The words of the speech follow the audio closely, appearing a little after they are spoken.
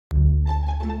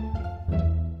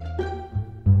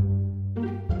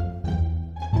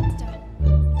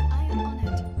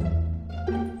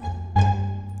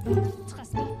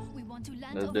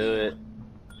Let's do it.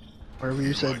 Wherever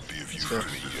you said.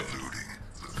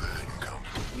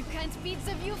 You can't beat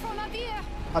the view from up here.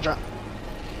 I'll drop.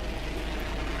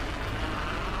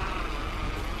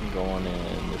 I'm going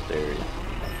in this area.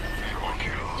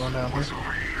 Going down here.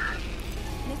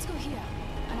 Let's go here.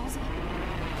 Allons-y.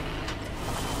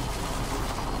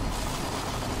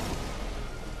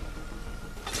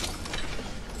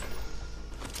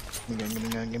 Give me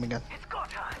gun, give me gun. It's go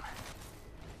time.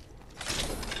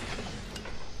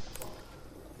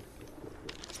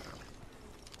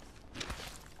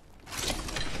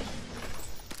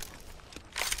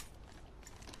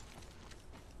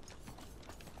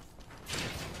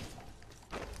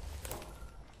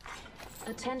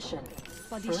 Attention.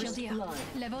 Body First shield here. blood.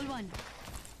 Level 1.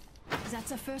 That's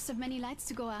the first of many lights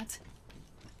to go out.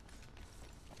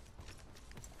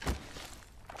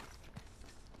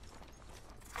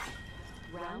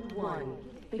 Round 1.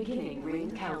 Beginning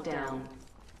ring countdown.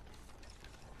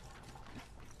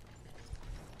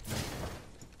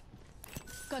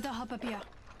 Gotta hop up here.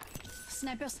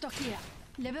 Sniper stock here.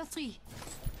 Level 3.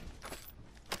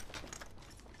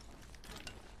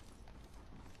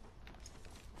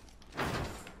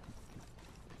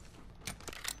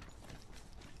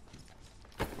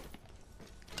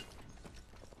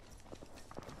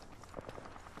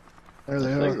 There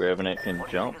they I think are. Revenant can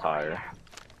jump higher.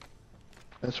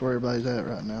 That's where everybody's at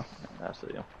right now. I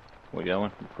see him. We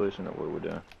going? We pushing it? What are we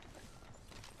doing?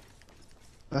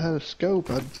 If I had a scope,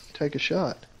 I'd take a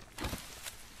shot.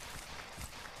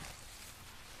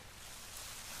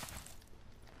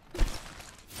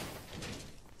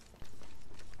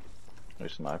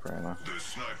 There's sniper ammo. There's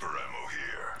sniper ammo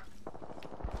here.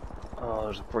 Oh,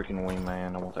 there's a freaking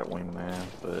wingman. I want that wingman,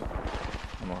 but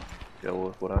I'm gonna go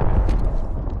with what I got.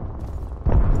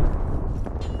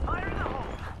 Fire in the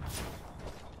hole.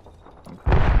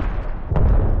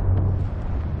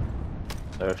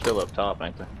 They're still up top,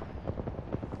 ain't they?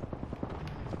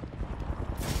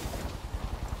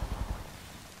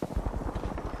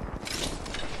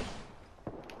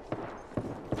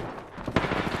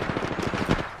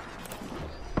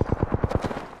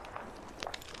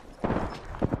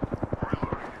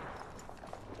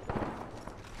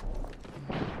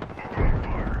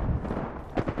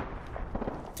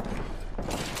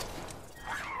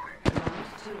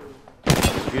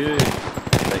 Good.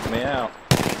 Take me out.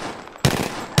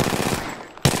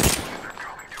 They're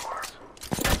coming to us.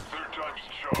 Third time's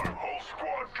the charm. Whole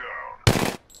squad down.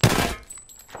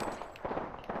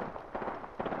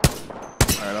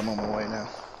 Alright, I'm on my way now.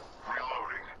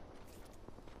 Reloading.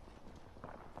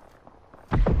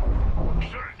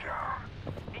 Shut it down.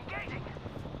 Engaging.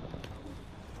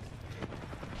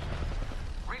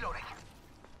 Reloading.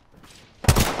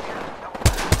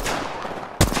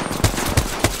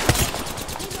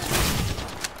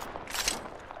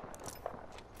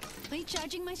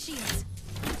 Recharging my shields.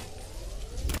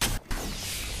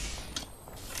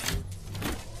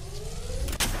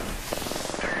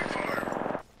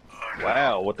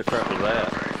 Wow, what the crap was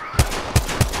that?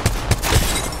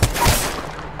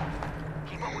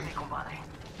 Keep up with me, compadre.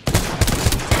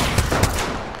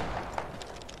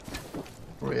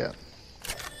 Where we at?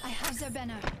 I have their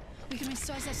banner. We can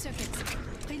restore their circuits.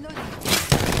 Reloading.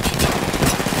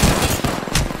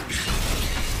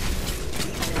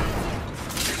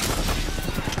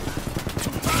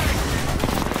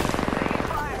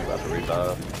 About to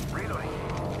revive. Reloading.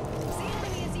 The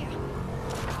enemy is here.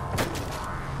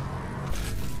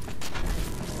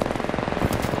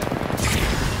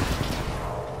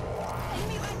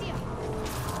 Enemy right here.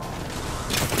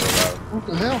 What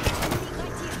the hell? Enemy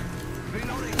right here.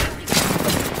 Reloading.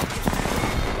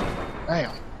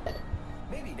 Damn.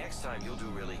 Maybe next time you'll do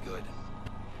really good.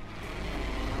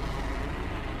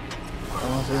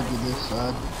 I'll head to this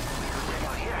side. Check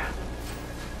out here.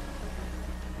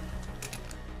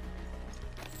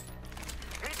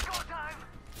 It's go time.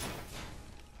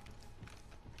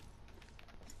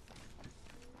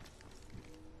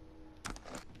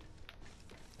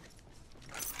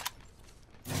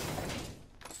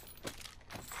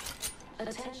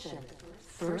 Attention.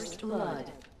 First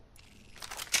blood.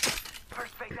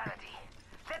 First fatality.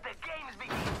 Let the games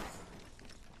begin.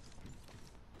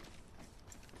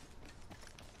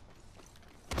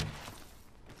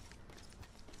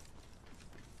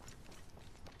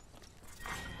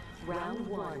 Round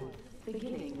 1.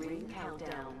 Beginning ring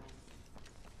countdown.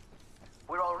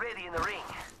 We're already in the ring.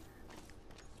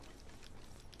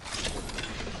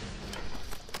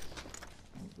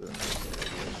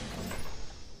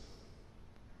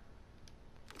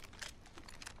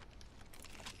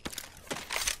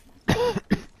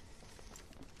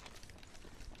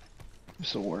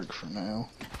 This'll work for now.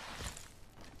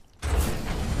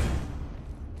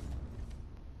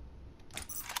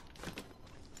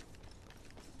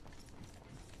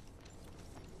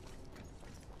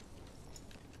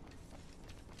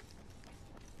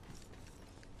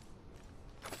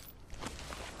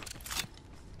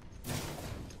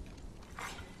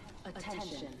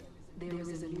 Attention. There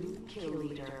is a new kill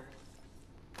leader.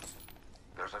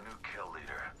 There's a new kill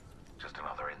leader. Just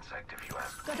another insect if you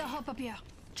ask. Gotta hop up here.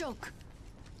 Choke.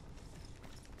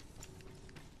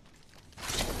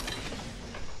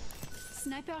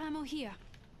 Sniper ammo here.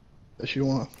 Guess you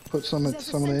want to put some at There's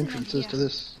a some of the sentinel entrances here. to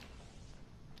this.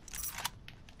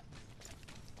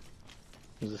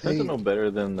 Is the Sentinel better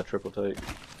than the triple take?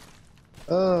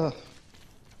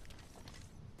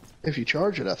 If you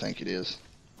charge it, I think it is.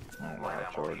 I don't know Light how to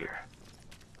ammo charge it. here.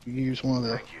 You can use one of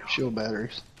the Thank you. shield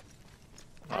batteries.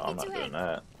 No, I'm not doing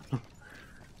that.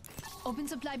 Open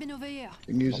supply bin over here.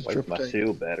 You can use I'll the wait for triple my take.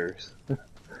 shield batteries.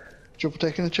 Triple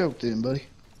take and a choke then, buddy.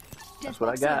 That's what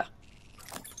I got.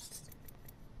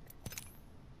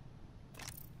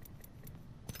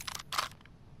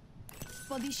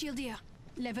 Body shield here.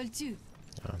 Level 2.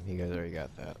 Oh, you guys already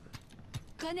got that.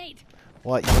 Grenade.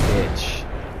 What, you bitch?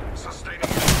 Sustaining.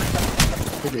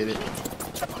 We did it.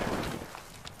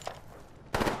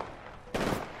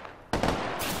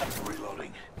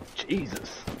 Reloading.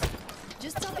 Jesus.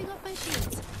 Just topping off my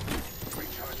shields.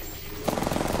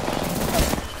 Recharging.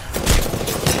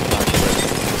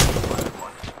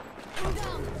 I'm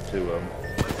down. Two of them.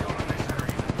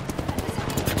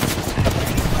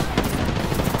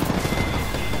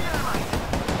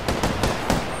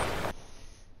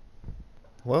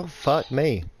 Well, fuck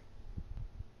me.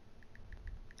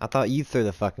 I thought you threw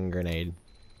the fucking grenade.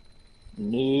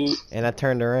 Nope. And I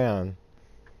turned around.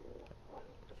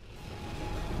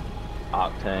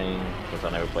 Octane, because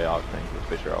I never play Octane, because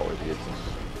Fisher always gets them.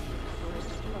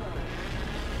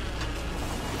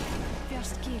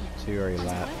 First kill. Two already On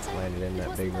the right side, landed in it that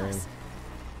was big room. close.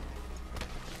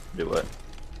 Do what?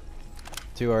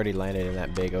 Two already landed in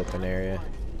that big open area.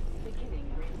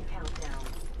 Beginning ring countdown.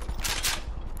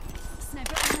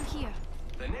 Sniper ammo here.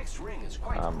 The next ring is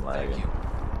quite. I'm lagging. Thank you.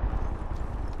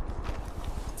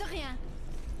 De rien.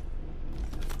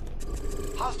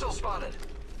 Hostile spotted.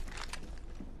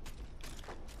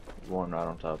 One right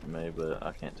on top of me, but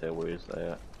I can't tell where he's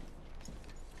at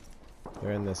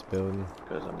They're in this building.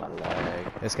 because of my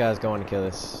lag. This guy's going to kill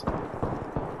us.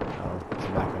 Oh, he's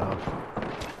backing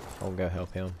off. I'll go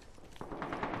help him.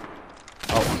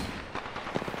 Oh,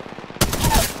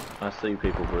 I see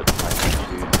people, but I can't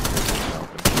shoot.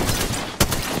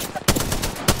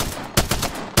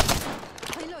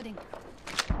 Reloading.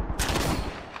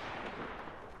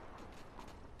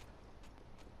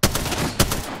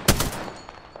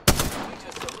 We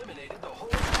just eliminated the whole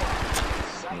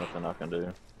squad. Nothing I can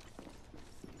do.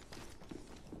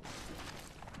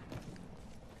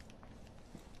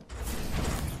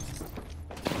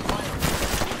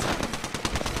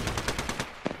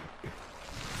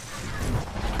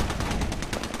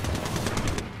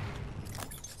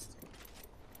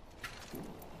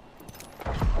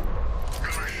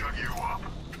 Gonna shut you up.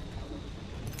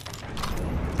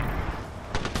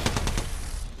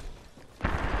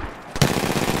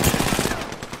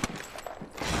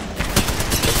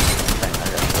 Dang, I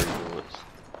got 3 bullets.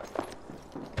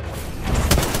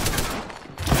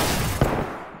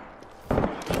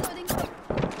 Reloading.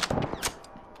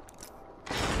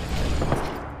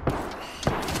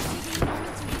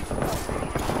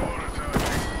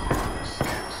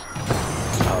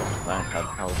 Oh, dang,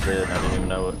 I was dead and I didn't even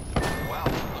know it. Wow,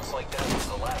 looks like that was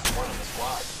the last one of the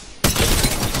squad.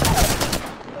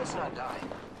 Let's not die.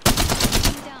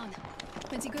 Enemy down.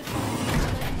 Pretty good.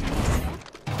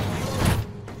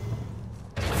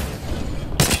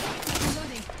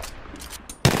 Reloading.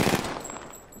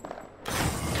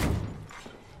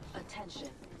 Attention.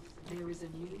 There is a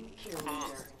new kill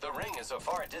leader. The ring is a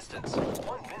far distance.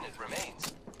 1 minute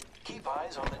remains. Keep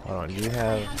eyes on the new hold on. Do you I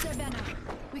have? have their banner.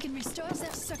 We can restore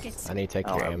their circuits. I need to take I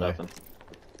don't your have ammo. nothing.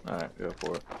 Alright, go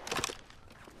for it.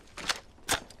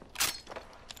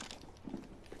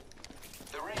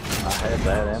 The ring. I had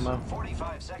that ammo.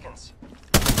 45 seconds.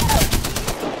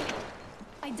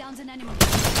 I downed an enemy.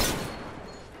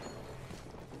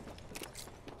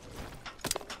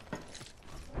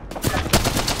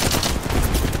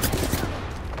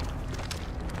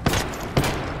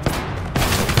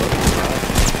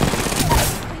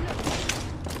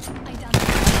 I downed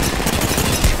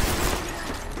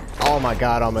Oh my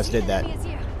god, I almost did that. Enemy is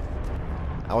here.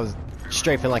 I was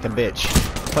strafing like a bitch.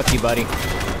 Fuck you, buddy.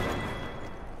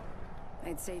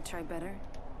 I'd say try better,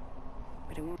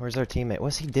 but it won't. Where's our teammate?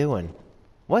 What's he doing?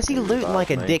 What's he looting like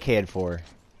a me. dickhead for?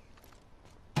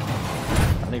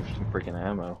 I need some freaking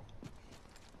ammo.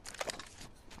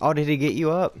 Oh, did he get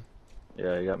you up?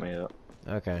 Yeah, he got me up.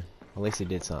 Okay. At least he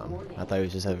did something. I thought he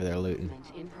was just over there looting.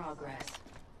 Movement in progress.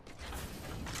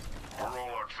 We're all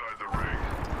outside the ring.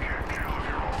 Can't kill if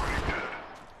you're already dead.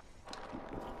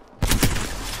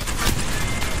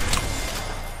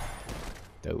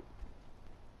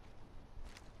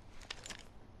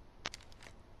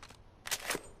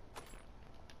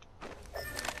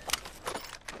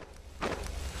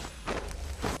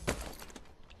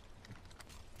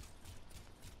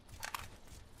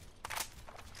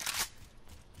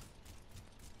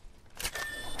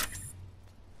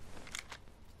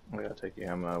 take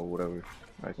your ammo, whatever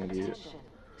I can get. Attention.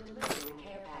 Delivering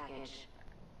care package.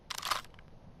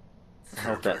 I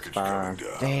hope that's fine.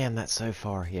 Damn, that's so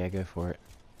far. Yeah, go for it.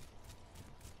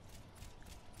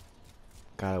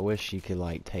 God, I wish you could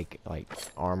like take like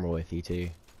armor with you too.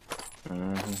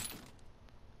 Mm-hmm.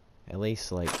 At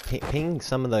least like ping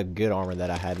some of the good armor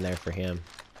that I had in there for him,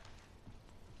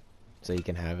 so you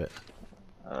can have it.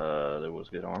 There was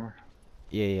good armor.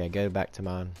 Yeah, go back to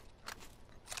mine.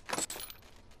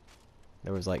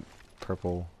 There was like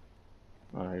purple.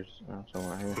 Oh, here's some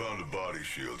right here. Found a body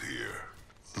shield here.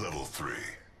 Level 3.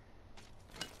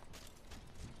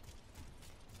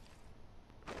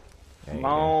 There you Come go.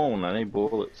 on, I need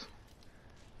bullets.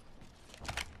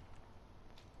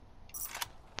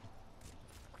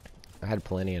 I had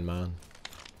plenty in mine.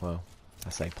 Well, I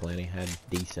say plenty. I had a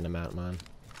decent amount in mine.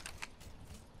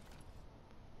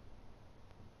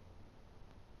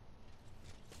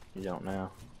 You don't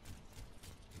now.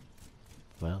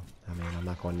 Well, I mean, I'm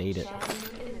not gonna need it.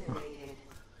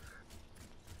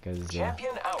 Cause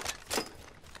Champion out.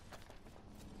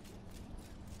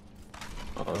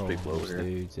 Oh, there's people over those here.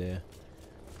 dudes, yeah.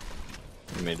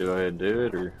 You may go ahead and do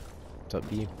it, or It's up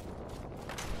to you.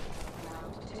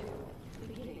 Round 2.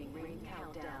 Beginning ring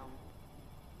countdown.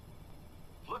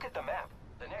 Look at the map.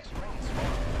 The next ring is far.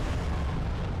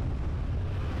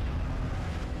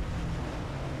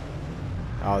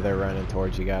 Oh, they're running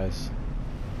towards you guys.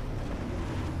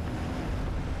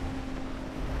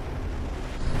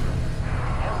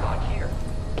 Hemlock here.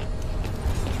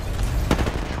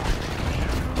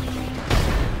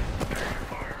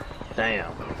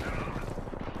 damn.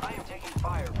 I am taking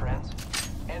fire, friends.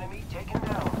 Enemy taken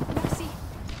down. Merci.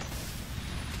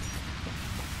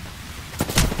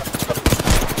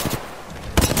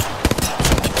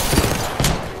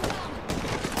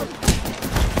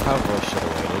 Probably should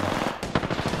have waited.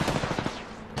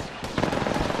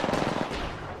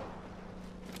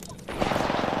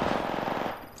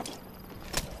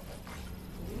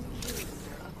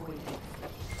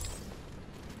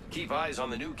 Keep eyes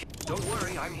on the new kid. Don't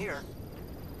worry, I'm here.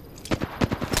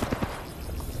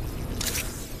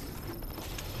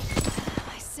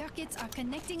 My circuits are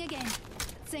connecting again.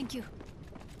 Thank you.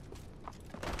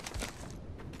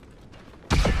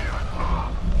 I'm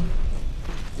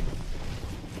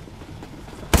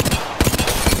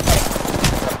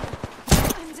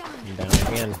down. I'm down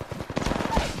again.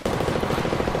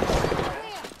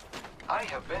 I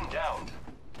have been downed.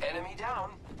 Enemy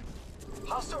down.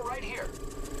 Hostile right here.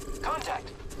 Contact.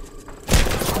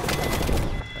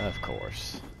 Of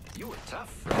course. You were tough,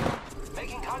 friend.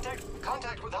 Making contact.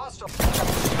 Contact with hostile.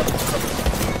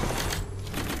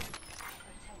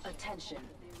 Attention.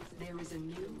 There is a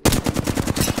new...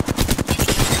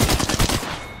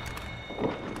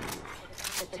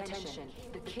 Attention.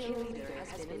 The kill leader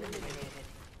has been eliminated.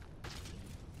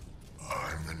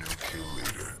 I'm the new kill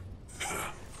leader.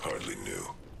 Hardly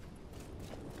new.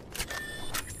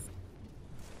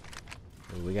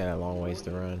 We got a long ways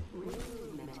to run.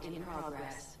 Movement in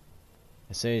progress.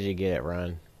 As soon as you get it,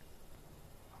 run.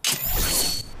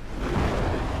 That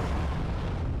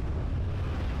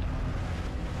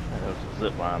was a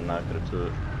zip line I could have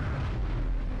took.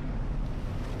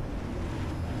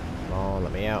 Come on,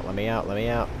 let me out, let me out, let me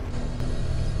out.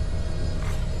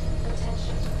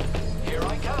 Attention. Here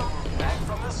I come. Back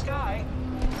from the sky.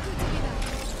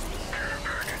 Care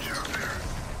package out there.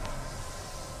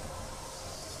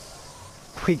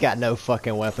 We got no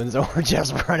fucking weapons, or we're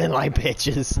just running like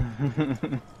bitches.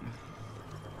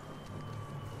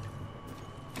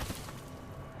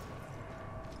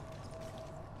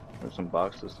 There's some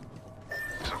boxes.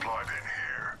 Supply bin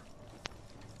here.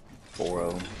 4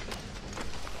 of them.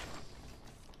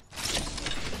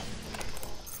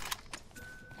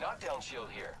 Knockdown shield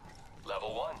here.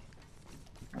 Level 1.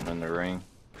 I'm in the ring.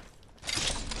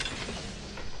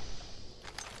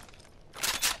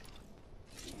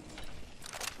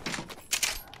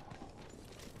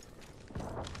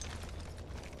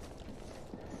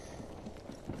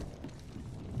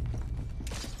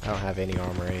 I don't have any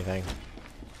armor or anything.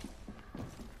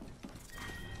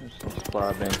 There's some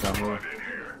supply bins down here.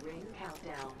 Ring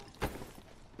countdown.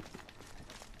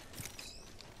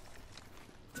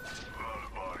 Found a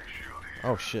body shield here.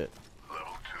 Oh shit.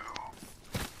 Level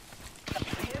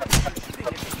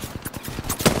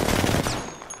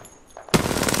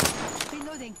 2.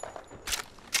 Reloading.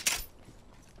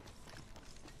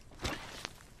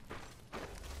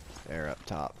 They're up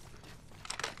top.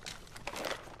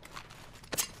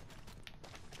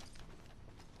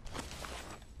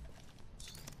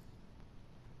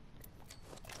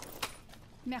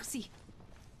 Merci.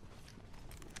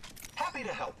 Happy to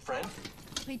help, friend.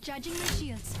 Recharging my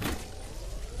shields.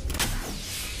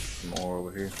 More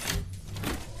over here.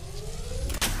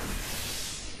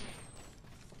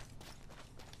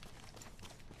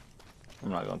 I'm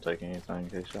not gonna take anything in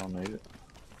case y'all need it.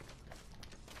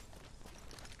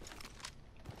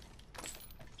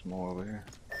 Some more over here.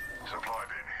 Supply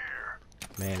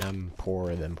bin here. Man, I'm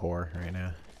poorer than poor right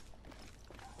now.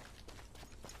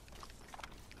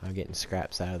 I'm getting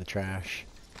scraps out of the trash.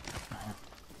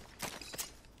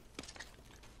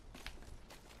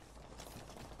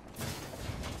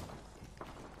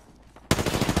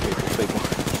 Big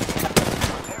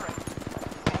one.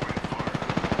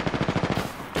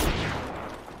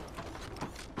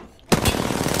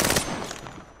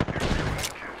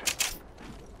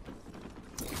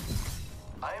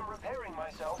 I am repairing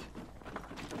myself.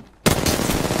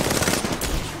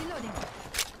 Reloading.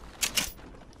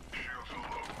 Shields are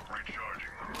low.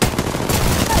 Recharging them.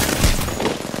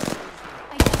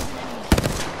 I found an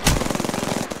enemy.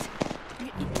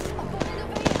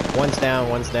 One's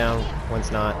down,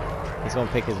 one's not. He's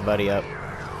gonna pick his buddy up.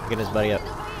 Get his buddy up.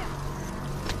 Enemy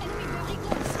very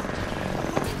close.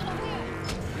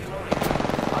 Over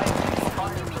here. I am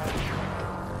taking fire,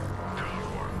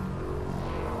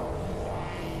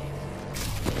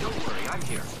 friends. Don't worry, I'm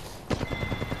here.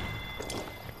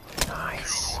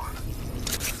 Nice.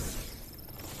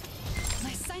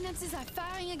 My synapses are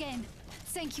firing again.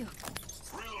 Thank you.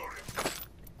 Reloading.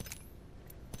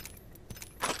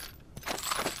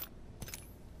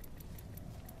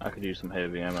 I could use some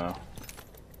heavy ammo.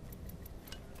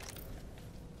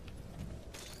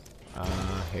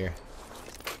 Here.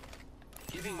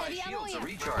 Giving my Heavy ammo shields a here.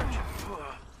 recharge.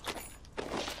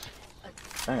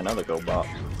 Dang, another gold box.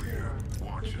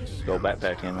 Gold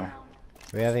backpack in there.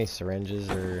 Do we have any syringes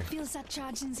or? Feel that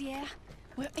charge in the air?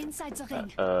 We're inside the ring.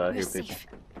 Here, We're people. safe.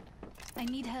 I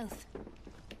need health.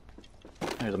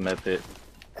 There's a med pit.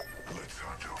 Let's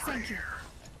hunt over Thank you. here.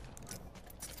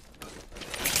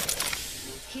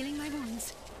 Healing my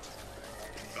wounds.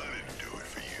 I didn't do it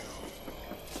for you.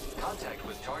 Contact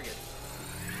with target.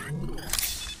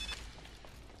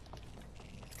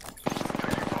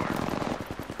 Taking fire.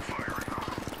 Firing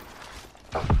on.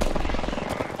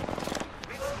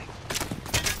 Reloading.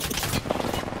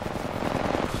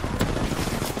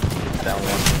 Down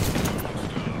one.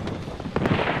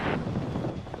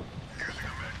 Using a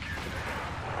med kit.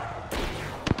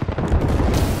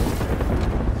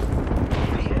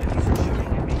 The enemies are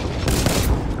shooting at me.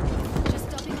 Just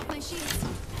topping up my shields.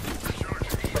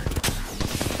 Recharging shield.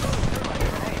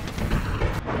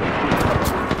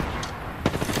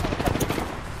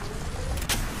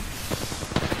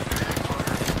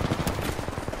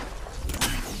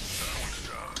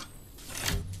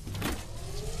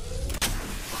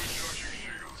 Recharging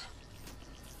shields.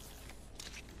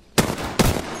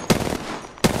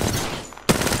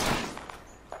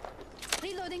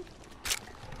 Reloading.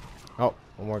 Oh,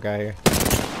 one more guy here.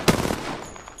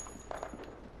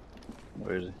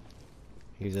 Where is he?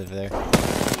 He's over there.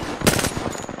 Squad.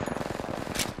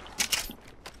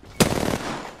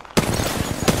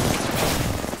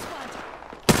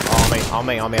 On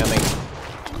me. Enemy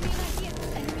right here.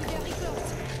 Enemy very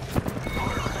close.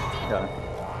 Got him.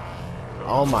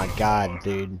 Oh my god,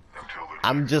 dude. Until they're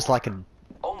I'm just like a.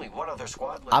 Only one other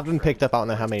squad left. I've been picked up I don't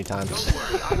know how many times. Don't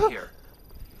worry, I'm here.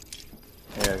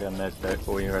 Yeah, I got a med pack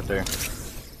for you right there.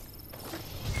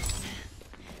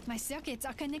 My circuits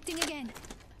are connecting again.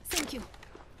 Thank you.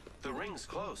 The ring's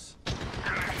close. getting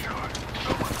shot.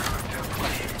 Someone's got a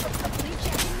demolition. Recharging my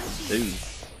shields. Dude.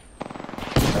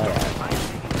 I am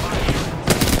taking fire.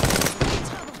 In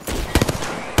trouble.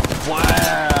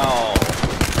 Wow!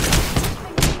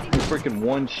 I'm You freaking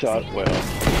one shot. Well,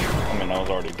 I mean, I was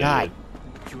already dead. God,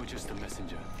 You're just a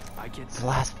messenger. I get it's the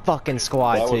last fucking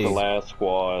squad That was the too. last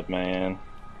squad, man.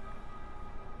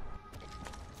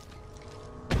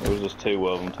 There was just two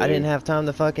of them, too. I didn't have time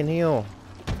to fucking heal.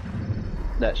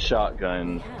 That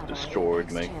shotgun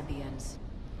destroyed me. Champions.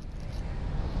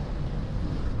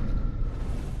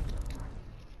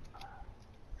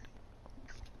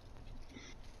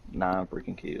 9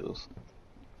 freaking kills.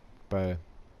 Bro.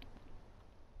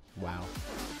 Wow.